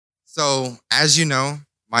So, as you know,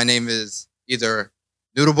 my name is either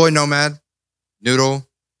Noodle Boy Nomad, Noodle,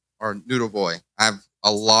 or Noodle Boy. I have a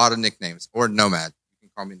lot of nicknames, or Nomad. You can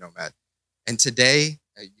call me Nomad. And today,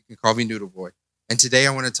 you can call me Noodle Boy. And today,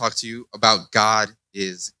 I want to talk to you about God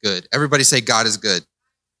is good. Everybody say God is good.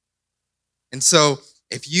 And so,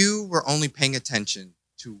 if you were only paying attention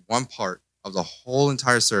to one part of the whole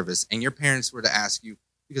entire service, and your parents were to ask you,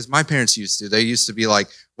 because my parents they used to be like,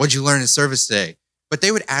 "What'd you learn in service today?" But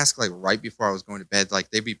they would ask like right before I was going to bed, like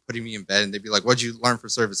they'd be putting me in bed and they'd be like, "What'd you learn for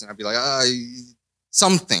service?" And I'd be like,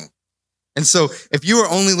 something." And so, if you are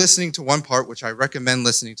only listening to one part, which I recommend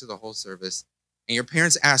listening to the whole service, and your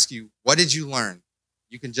parents ask you, "What did you learn?"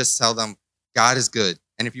 You can just tell them, "God is good."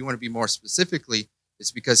 And if you want to be more specifically,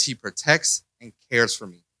 it's because he protects and cares for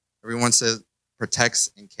me. Everyone says protects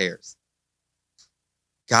and cares.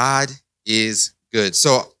 God is good.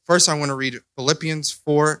 So first I want to read Philippians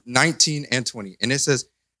 4:19 and 20. And it says,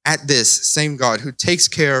 "At this same God who takes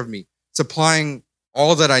care of me, supplying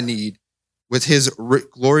all that I need with his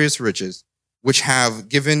glorious riches, which have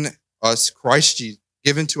given to us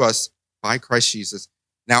by Christ Jesus.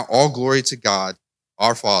 Now all glory to God,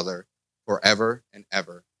 our Father, forever and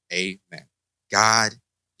ever. Amen." God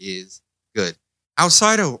is good.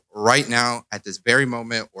 Outside of right now, at this very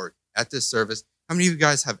moment, or at this service, how many of you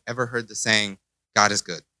guys have ever heard the saying, "God is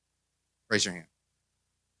good"? Raise your hand.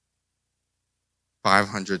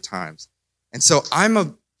 500 times. And so I'm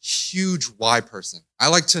a huge why person. I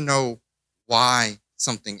like to know why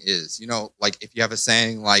something is. Like if you have a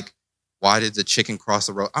saying like, "Why did the chicken cross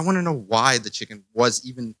the road?" I want to know why the chicken was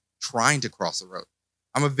even trying to cross the road.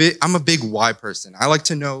 I'm a big why person. I like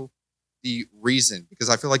to know the reason, because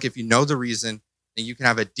I feel like if you know the reason, then you can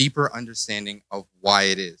have a deeper understanding of why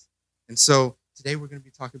it is. And so today we're going to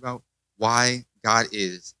be talking about why God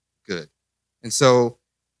is good. And so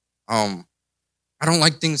I don't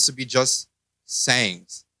like things to be just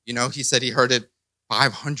sayings. He said he heard it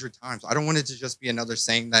 500 times. I don't want it to just be another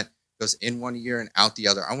saying that goes in one ear and out the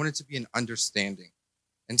other. I want it to be an understanding.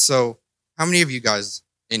 And so how many of you guys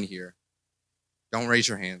in here, don't raise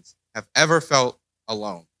your hands, have ever felt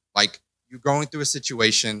alone? Like you're going through a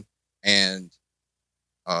situation and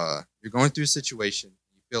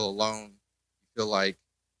you feel alone, you feel like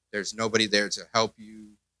there's nobody there to help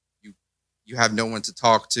you, you have no one to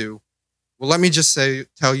talk to. Well, let me just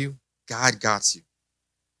tell you, God got you.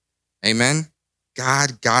 Amen.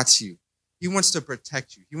 God got you. He wants to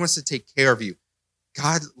protect you. He wants to take care of you.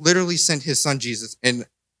 God literally sent his son Jesus in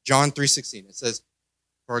John 3:16. It says,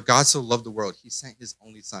 "For God so loved the world, he sent his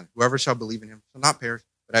only son. Whoever shall believe in him shall not perish,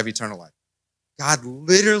 but have eternal life." God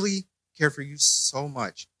literally cared for you so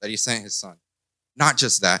much that he sent his son. Not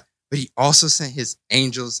just that, but he also sent his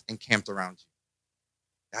angels and camped around you.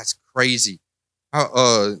 That's crazy.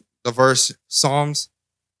 The verse Psalms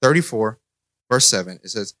 34, verse 7, it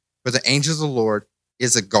says, "For the angel of the Lord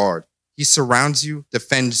is a guard. He surrounds you,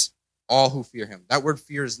 defends all who fear him." That word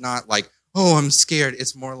fear is not like, "Oh, I'm scared."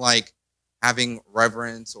 It's more like having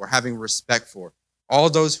reverence or having respect for. All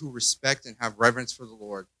those who respect and have reverence for the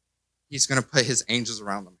Lord, he's going to put his angels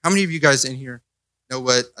around them. How many of you guys in here know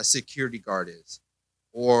what a security guard is?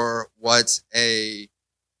 Or what a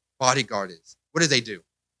bodyguard is? What do?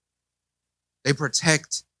 They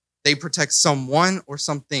protect someone or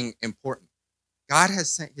something important. God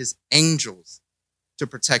has sent his angels to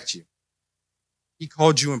protect you. He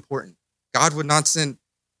called you important. God would not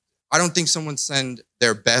I don't think someone send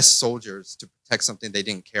their best soldiers to protect something they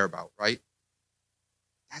didn't care about, right?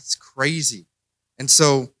 That's crazy. And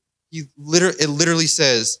so it literally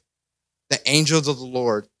says the angels of the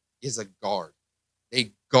Lord is a guard.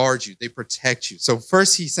 They guard you. They protect you. So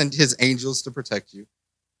first he sent his angels to protect you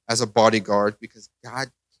as a bodyguard because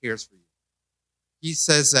God cares for you. He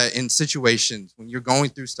says that in situations when you're going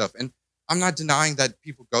through stuff, and I'm not denying that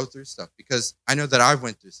people go through stuff because I know that I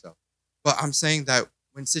went through stuff, but I'm saying that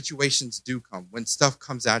when situations do come, when stuff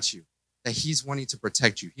comes at you, that he's wanting to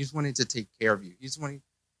protect you. He's wanting to take care of you. He's wanting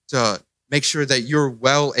to make sure that you're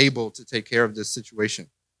well able to take care of this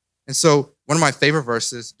situation. And so one of my favorite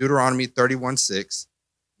verses, Deuteronomy 31:6,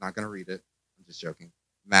 I'm not going to read it. I'm just joking.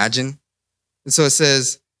 Imagine. And so it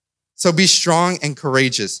says, "So be strong and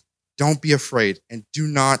courageous. Don't be afraid and do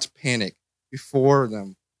not panic before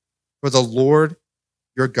them. For the Lord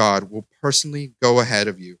your God will personally go ahead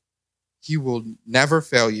of you. He will never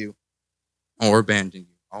fail you or abandon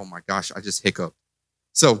you." Oh my gosh, I just hiccuped.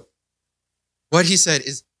 So what he said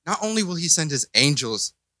is not only will he send his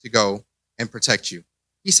angels to go and protect you,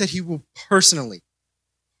 he said he will personally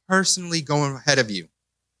go ahead of you.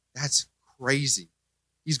 That's crazy.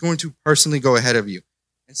 He's going to personally go ahead of you.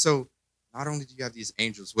 And so not only do you have these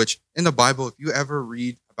angels, which in the Bible, if you ever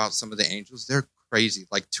read about some of the angels, they're crazy.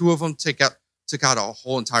 Like two of them took out a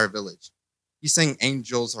whole entire village. He's saying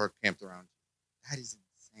angels are camped around you. That is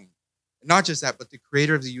insane. And not just that, but the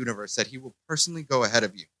creator of the universe said he will personally go ahead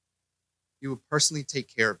of you. He will personally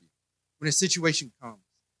take care of you. When a situation comes,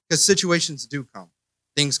 because situations do come.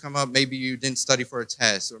 Things come up, maybe you didn't study for a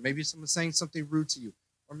test, or maybe someone's saying something rude to you,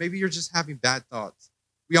 or maybe you're just having bad thoughts.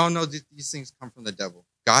 We all know that these things come from the devil.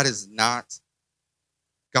 God does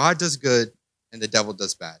good and the devil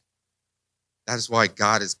does bad. That is why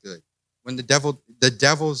God is good. When the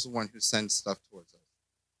devil is the one who sends stuff towards us,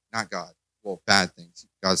 not God. Well, bad things.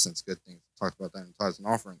 God sends good things. We talked about that in tithes and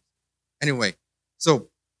offerings. Anyway, so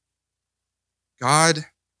God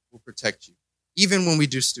will protect you, even when we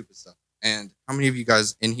do stupid stuff. And how many of you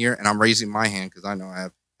guys in here, and I'm raising my hand because I know I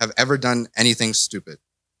have ever done anything stupid? If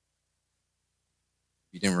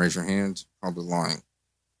you didn't raise your hand, probably lying.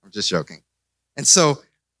 I'm just joking. And so,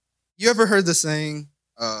 you ever heard the saying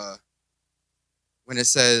when it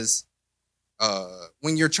says,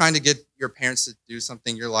 when you're trying to get your parents to do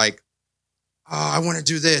something, you're like, oh, I want to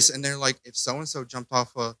do this. And they're like, if so-and-so jumped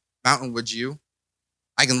off a mountain, would you?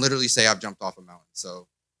 I can literally say I've jumped off a mountain. So,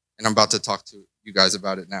 and I'm about to talk to you guys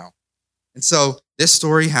about it now. And so this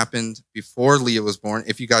story happened before Leah was born.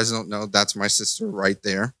 If you guys don't know, that's my sister right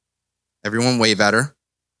there. Everyone wave at her.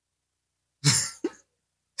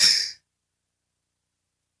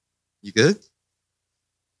 You good?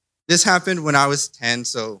 This happened when I was 10,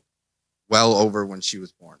 so well over when she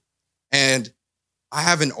was born. And I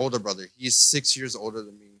have an older brother. He's 6 years older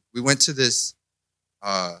than me. We went to this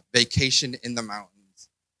vacation in the mountains,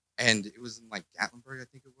 and it was in like Gatlinburg, I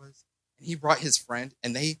think it was. And he brought his friend,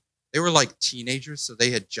 and they were like teenagers, so they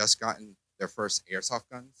had just gotten their first airsoft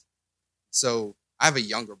guns. So I have a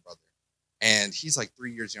younger brother, and he's like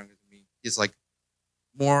 3 years younger than me. He's like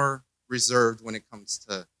more reserved when it comes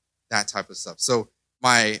to that type of stuff. So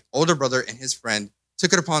my older brother and his friend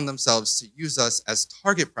took it upon themselves to use us as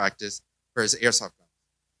target practice for his airsoft gun.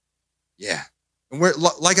 Yeah. And we're,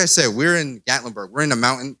 like I said, we're in Gatlinburg. We're in a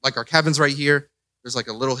mountain. Like our cabin's right here. There's like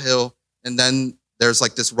a little hill. And then there's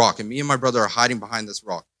like this rock. And me and my brother are hiding behind this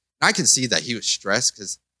rock. And I can see that he was stressed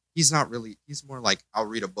because he's more like, I'll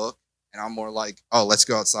read a book. And I'm more like, oh, let's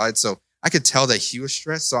go outside. So I could tell that he was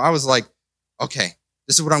stressed. So I was like, okay,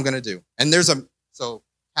 this is what I'm going to do. And there's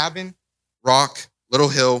cabin, rock, little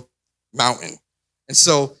hill, mountain. And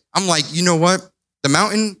so I'm like, you know what? The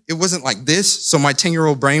mountain, it wasn't like this. So my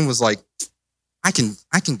 10-year-old brain was like, I can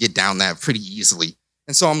get down that pretty easily.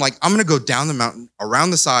 And so I'm like, I'm going to go down the mountain,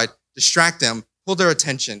 around the side, distract them, pull their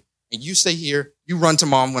attention. And you stay here, you run to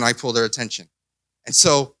mom when I pull their attention. And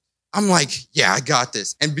so I'm like, yeah, I got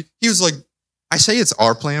this. And he was like, I say it's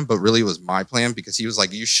our plan, but really it was my plan because he was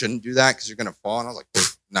like, you shouldn't do that because you're going to fall. And I was like,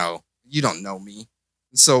 no, you don't know me.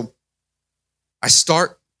 And so I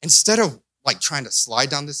start, instead of like trying to slide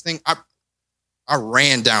down this thing, I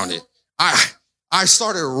ran down it. I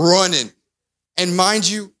started running. And mind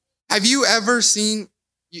you, have you ever seen,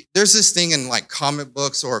 there's this thing in like comic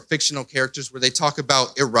books or fictional characters where they talk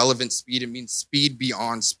about irrelevant speed. It means speed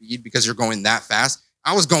beyond speed because you're going that fast.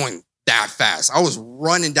 I was going that fast. I was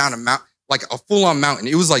running down a mountain, like a full-on mountain.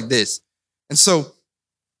 It was like this. And so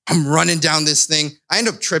I'm running down this thing. I end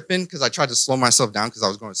up tripping because I tried to slow myself down because I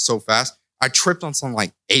was going so fast. I tripped on some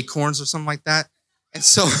like acorns or something like that. And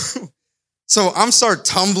so I'm start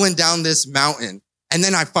tumbling down this mountain. And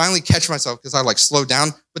then I finally catch myself because I like slow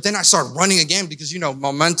down. But then I start running again because,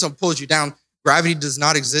 momentum pulls you down. Gravity does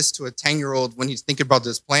not exist to a 10-year-old when he's thinking about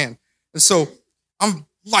this plan. And so I'm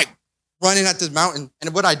like running at this mountain.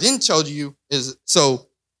 And what I didn't tell you is, so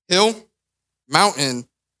hill, mountain,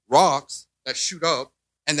 rocks that shoot up,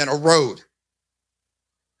 and then a road.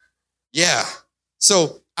 Yeah.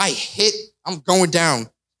 So I'm going down,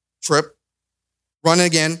 trip, run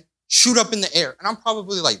again, shoot up in the air. And I'm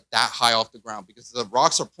probably like that high off the ground because the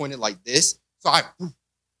rocks are pointed like this. So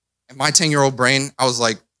and my 10-year-old brain, I was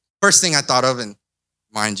like, first thing I thought of, and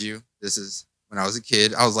mind you, this is when I was a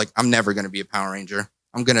kid, I was like, I'm never going to be a Power Ranger.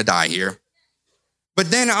 I'm going to die here. But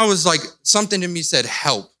then I was like, something in me said,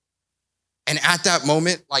 help. And at that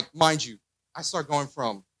moment, like, mind you, I start going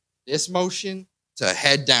from this motion to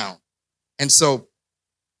head down. And so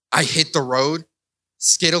I hit the road,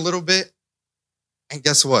 skid a little bit, and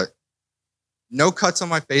guess what? No cuts on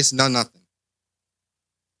my face, nothing.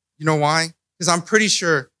 You know why? Because I'm pretty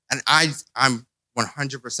sure, and I'm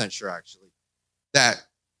 100% sure actually, that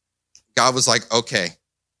God was like, okay.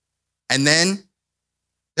 And then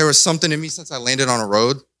there was something in me since I landed on a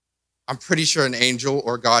road. I'm pretty sure an angel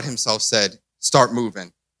or God himself said, start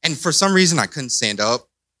moving. And for some reason, I couldn't stand up.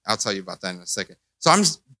 I'll tell you about that in a second. So I'm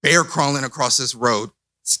bear crawling across this road,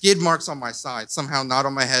 skid marks on my side, somehow not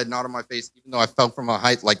on my head, not on my face, even though I fell from a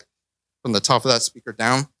height, like from the top of that speaker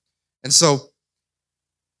down. And so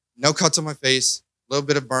no cuts on my face, a little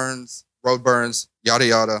bit of burns, road burns, yada,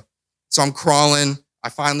 yada. So I'm crawling. I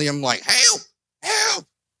finally am like, help, help.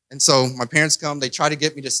 And so my parents come. They try to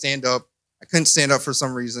get me to stand up. I couldn't stand up for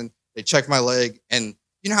some reason. They check my leg. And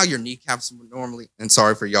you know how your kneecaps normally, and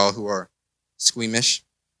sorry for y'all who are squeamish,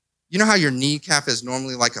 you know how your kneecap is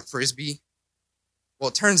normally like a Frisbee? Well,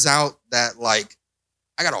 it turns out that like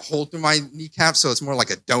I got a hole through my kneecap, so it's more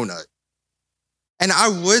like a donut. And I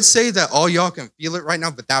would say that all y'all can feel it right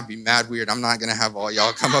now, but that'd be mad weird. I'm not going to have all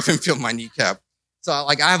y'all come up and feel my kneecap. So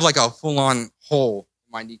like I have like a full-on hole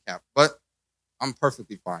in my kneecap, but I'm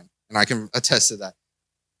perfectly fine. And I can attest to that.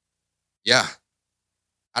 Yeah.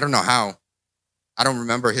 I don't know how. I don't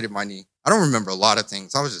remember hitting my knee. I don't remember a lot of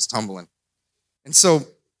things. I was just tumbling. And so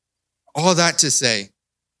all that to say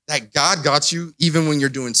that God got you even when you're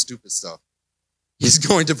doing stupid stuff. He's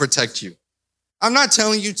going to protect you. I'm not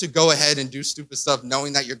telling you to go ahead and do stupid stuff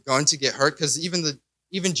knowing that you're going to get hurt, because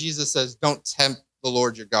even Jesus says, don't tempt the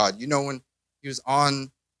Lord your God. You know, when he was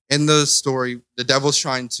in the story, the devil's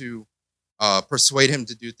trying to persuade him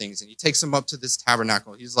to do things, and he takes him up to this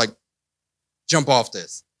tabernacle. He's like, jump off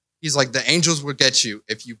this. He's like, the angels will get you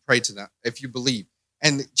if you pray to them, if you believe.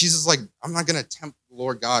 And Jesus is like, I'm not going to tempt the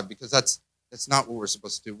Lord God, because that's not what we're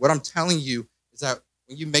supposed to do. What I'm telling you is that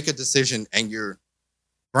when you make a decision and your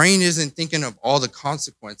brain isn't thinking of all the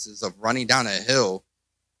consequences of running down a hill,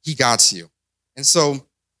 he got you. And so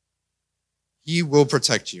he will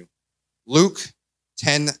protect you. Luke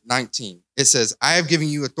 10:19. It says, I have given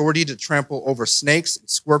you authority to trample over snakes and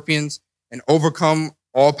scorpions and overcome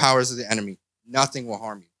all powers of the enemy. Nothing will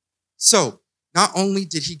harm you. So not only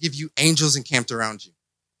did he give you angels encamped around you,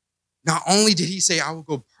 not only did he say, I will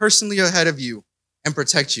go personally ahead of you and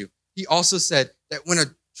protect you, he also said that when a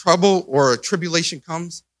trouble or a tribulation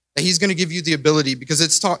comes, that he's going to give you the ability, because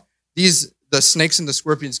it's taught, the snakes and the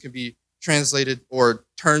scorpions can be translated or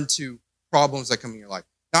turned to problems that come in your life.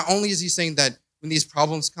 Not only is he saying that when these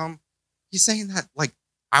problems come, he's saying that like,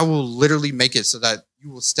 I will literally make it so that you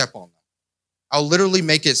will step on them. I'll literally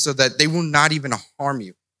make it so that they will not even harm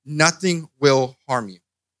you. Nothing will harm you.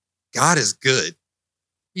 God is good.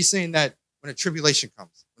 He's saying that when a tribulation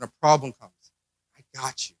comes, when a problem comes, I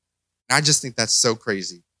got you. And I just think that's so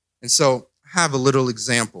crazy. And so I have a little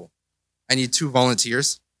example. I need 2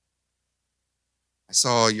 volunteers. I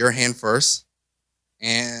saw your hand first,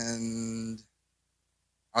 and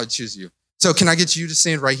I'll choose you. So can I get you to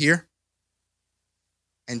stand right here?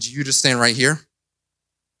 And you to stand right here?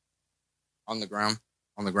 On the ground.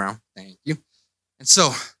 Thank you. And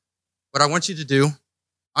so what I want you to do,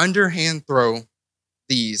 underhand throw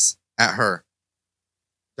these at her.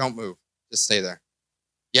 Don't move. Just stay there.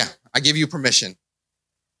 Yeah, I give you permission.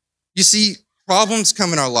 You see, problems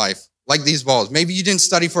come in our life, like these balls. Maybe you didn't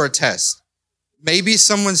study for a test. Maybe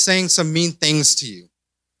someone's saying some mean things to you.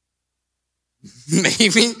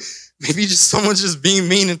 Maybe just someone's just being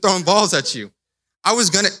mean and throwing balls at you. I was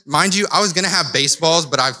going to have baseballs,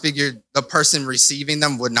 but I figured the person receiving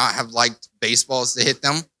them would not have liked baseballs to hit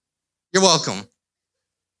them. You're welcome.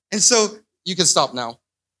 And so you can stop now.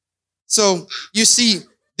 So you see,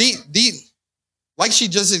 like she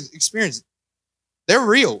just experienced, they're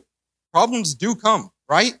real. Problems do come,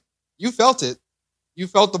 right? You felt it. You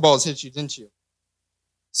felt the balls hit you, didn't you?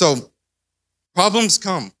 So problems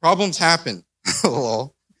come. Problems happen.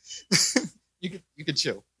 You could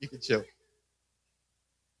chill. You could chill.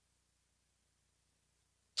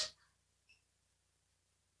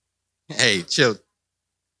 Hey, chill.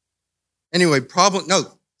 Anyway,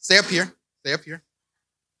 stay up here. Stay up here.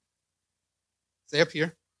 Stay up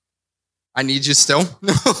here. I need you still.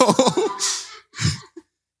 No.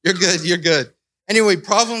 You're good. Anyway,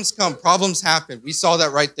 problems come. Problems happen. We saw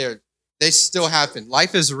that right there. They still happen.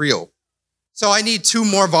 Life is real. So I need 2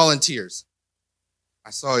 more volunteers. I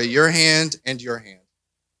saw your hand and your hand.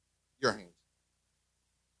 Your hand.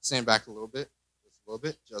 Stand back a little bit.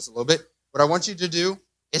 Just a little bit. What I want you to do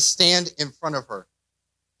is stand in front of her.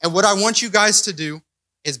 And what I want you guys to do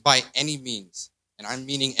is by any means, and I'm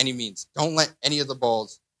meaning any means, don't let any of the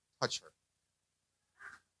balls touch her.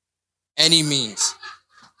 Any means.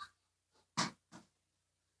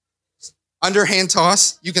 Underhand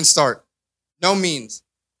toss, you can start. No means.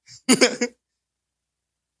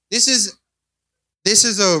 This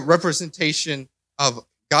is a representation of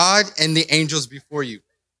God and the angels before you.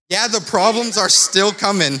 Yeah, the problems are still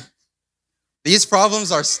coming. These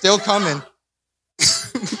problems are still coming.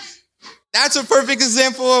 That's a perfect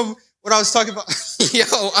example of what I was talking about. Yo,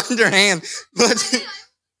 underhand.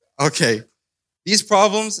 Okay. These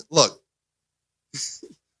problems, look,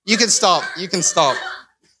 you can stop. You can stop.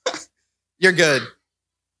 You're good.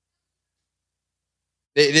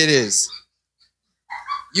 It is.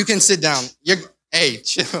 You can sit down. Hey,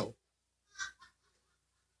 chill.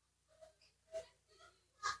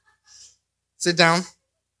 Sit down.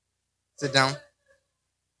 Sit down.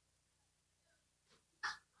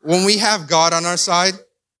 When we have God on our side,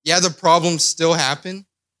 yeah, the problems still happen,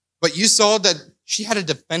 but you saw that she had a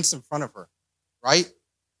defense in front of her, right?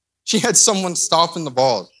 She had someone stopping the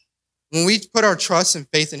ball. When we put our trust and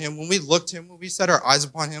faith in him, when we look to him, when we set our eyes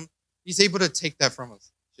upon him, he's able to take that from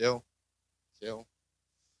us. Chill.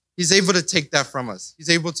 He's able to take that from us. He's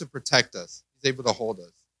able to protect us. He's able to hold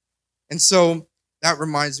us. And so that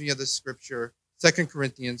reminds me of the scripture, 2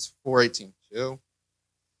 Corinthians 4:18. Chill.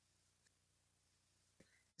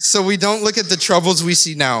 So we don't look at the troubles we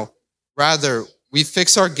see now. Rather, we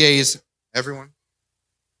fix our gaze. Everyone?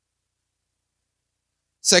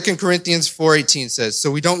 2 Corinthians 4:18 says,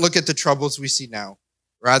 so we don't look at the troubles we see now.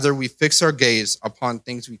 Rather, we fix our gaze upon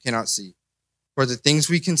things we cannot see. For the things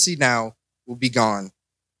we can see now will be gone,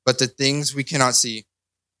 but the things we cannot see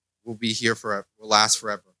will be here forever, will last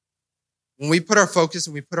forever. When we put our focus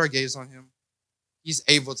and we put our gaze on him, he's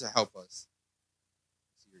able to help us.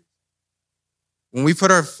 When we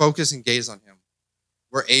put our focus and gaze on him,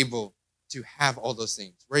 we're able to have all those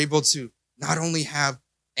things. We're able to not only have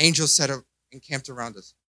angels set up encamped around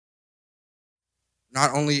us,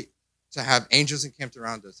 not only to have angels encamped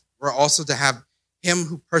around us, we're also to have him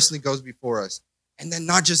who personally goes before us. And then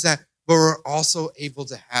not just that, but we're also able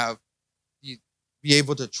to be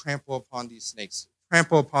able to trample upon these snakes,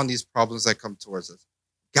 trample upon these problems that come towards us.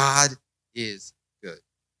 God is good.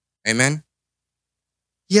 Amen?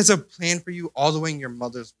 He has a plan for you all the way in your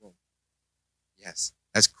mother's womb. Yes,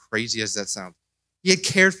 as crazy as that sounds. He had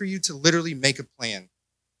cared for you to literally make a plan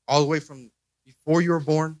all the way from before you were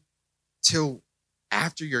born till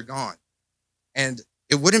after you're gone. And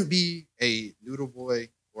it wouldn't be a Noodle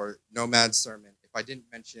Boy or Nomad sermon if I didn't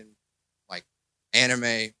mention like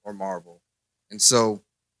anime or Marvel. And so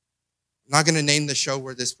I'm not going to name the show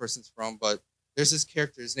where this person's from, but there's this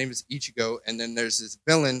character, his name is Ichigo, and then there's this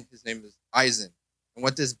villain, his name is Aizen. And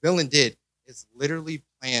what this villain did is literally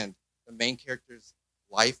planned the main character's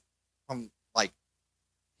life from like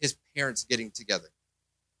his parents getting together.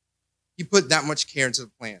 He put that much care into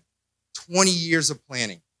the plan. 20 years of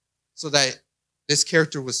planning so that this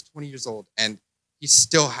character was 20 years old and he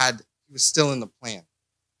was still in the plan.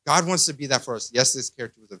 God wants to be that for us. Yes, this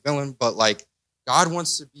character was a villain, but like God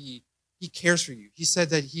wants to be, he cares for you. He said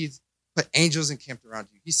that he's put angels encamped around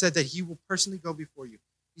you. He said that he will personally go before you.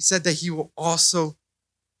 He said that he will also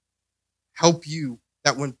help you,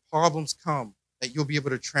 that when problems come, that you'll be able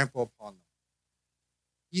to trample upon them.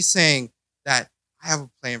 He's saying that I have a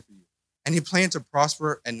plan for you. And he planned to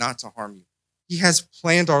prosper and not to harm you. He has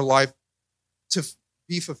planned our life to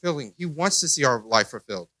be fulfilling. He wants to see our life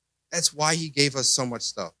fulfilled. That's why he gave us so much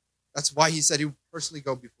stuff. That's why he said he would personally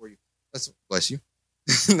go before you. Bless you.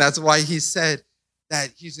 That's why he said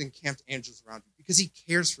that he's encamped angels around you, because he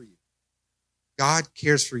cares for you. God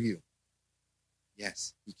cares for you.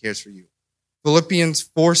 Yes, he cares for you. Philippians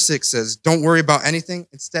 4:6 says, don't worry about anything.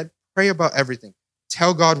 Instead, pray about everything.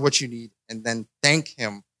 Tell God what you need and then thank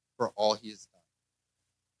him for all he has done.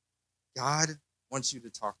 God wants you to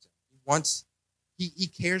talk to him. He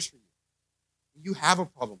cares for you. When you have a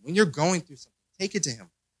problem, when you're going through something, take it to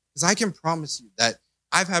him. Because I can promise you that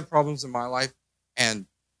I've had problems in my life and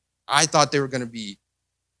I thought they were going to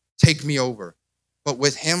take me over. But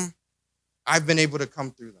with him, I've been able to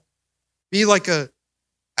come through them.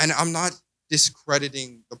 And I'm not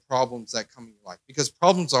discrediting the problems that come in your life, because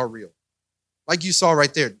problems are real. Like you saw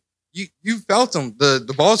right there. You felt them.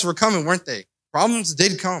 The balls were coming, weren't they? Problems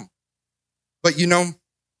did come. But with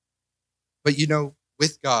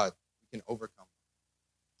God, you can overcome.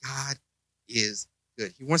 God is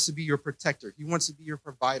good. He wants to be your protector. He wants to be your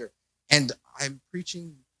provider. And I'm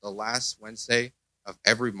preaching the last Wednesday of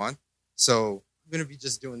every month. So I'm going to be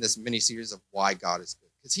just doing this mini series of why God is good.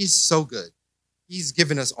 Because he's so good. He's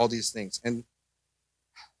given us all these things. And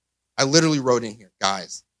I literally wrote in here,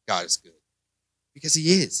 guys, God is good. Because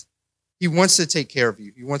he is. He wants to take care of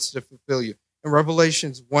you. He wants to fulfill you. In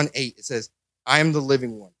Revelations 1:8, it says, I am the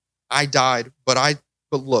living one. I died, but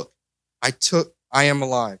look, I am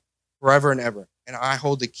alive forever and ever, and I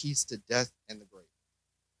hold the keys to death and the grave.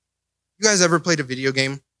 You guys ever played a video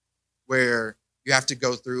game where you have to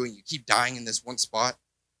go through and you keep dying in this one spot?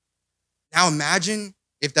 Now imagine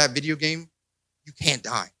if that video game, you can't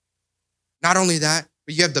die. Not only that,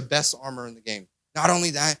 but you have the best armor in the game. Not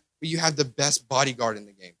only that, but you have the best bodyguard in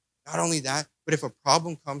the game. Not only that, But if a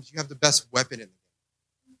problem comes, you have the best weapon in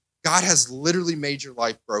the game. God has literally made your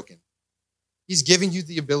life broken. He's given you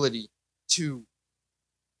the ability to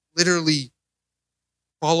literally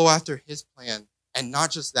follow after his plan. And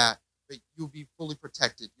not just that, but you'll be fully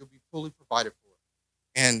protected. You'll be fully provided for.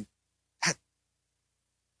 And that,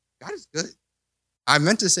 God is good. I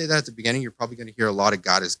meant to say that at the beginning. You're probably going to hear a lot of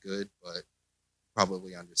God is good, but you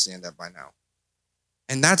probably understand that by now.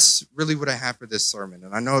 And that's really what I have for this sermon.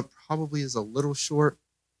 And I know it probably is a little short,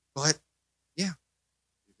 but yeah,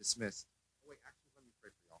 you're dismissed. Wait, actually, let me pray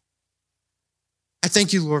for y'all. I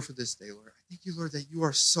thank you, Lord, for this day, Lord. I thank you, Lord, that you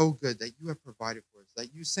are so good, that you have provided for us,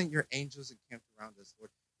 that you sent your angels and camped around us,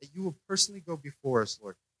 Lord, that you will personally go before us,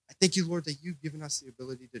 Lord. I thank you, Lord, that you've given us the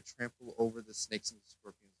ability to trample over the snakes and the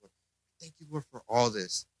scorpions, Lord. I thank you, Lord, for all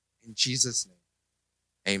this. In Jesus'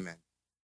 name, amen.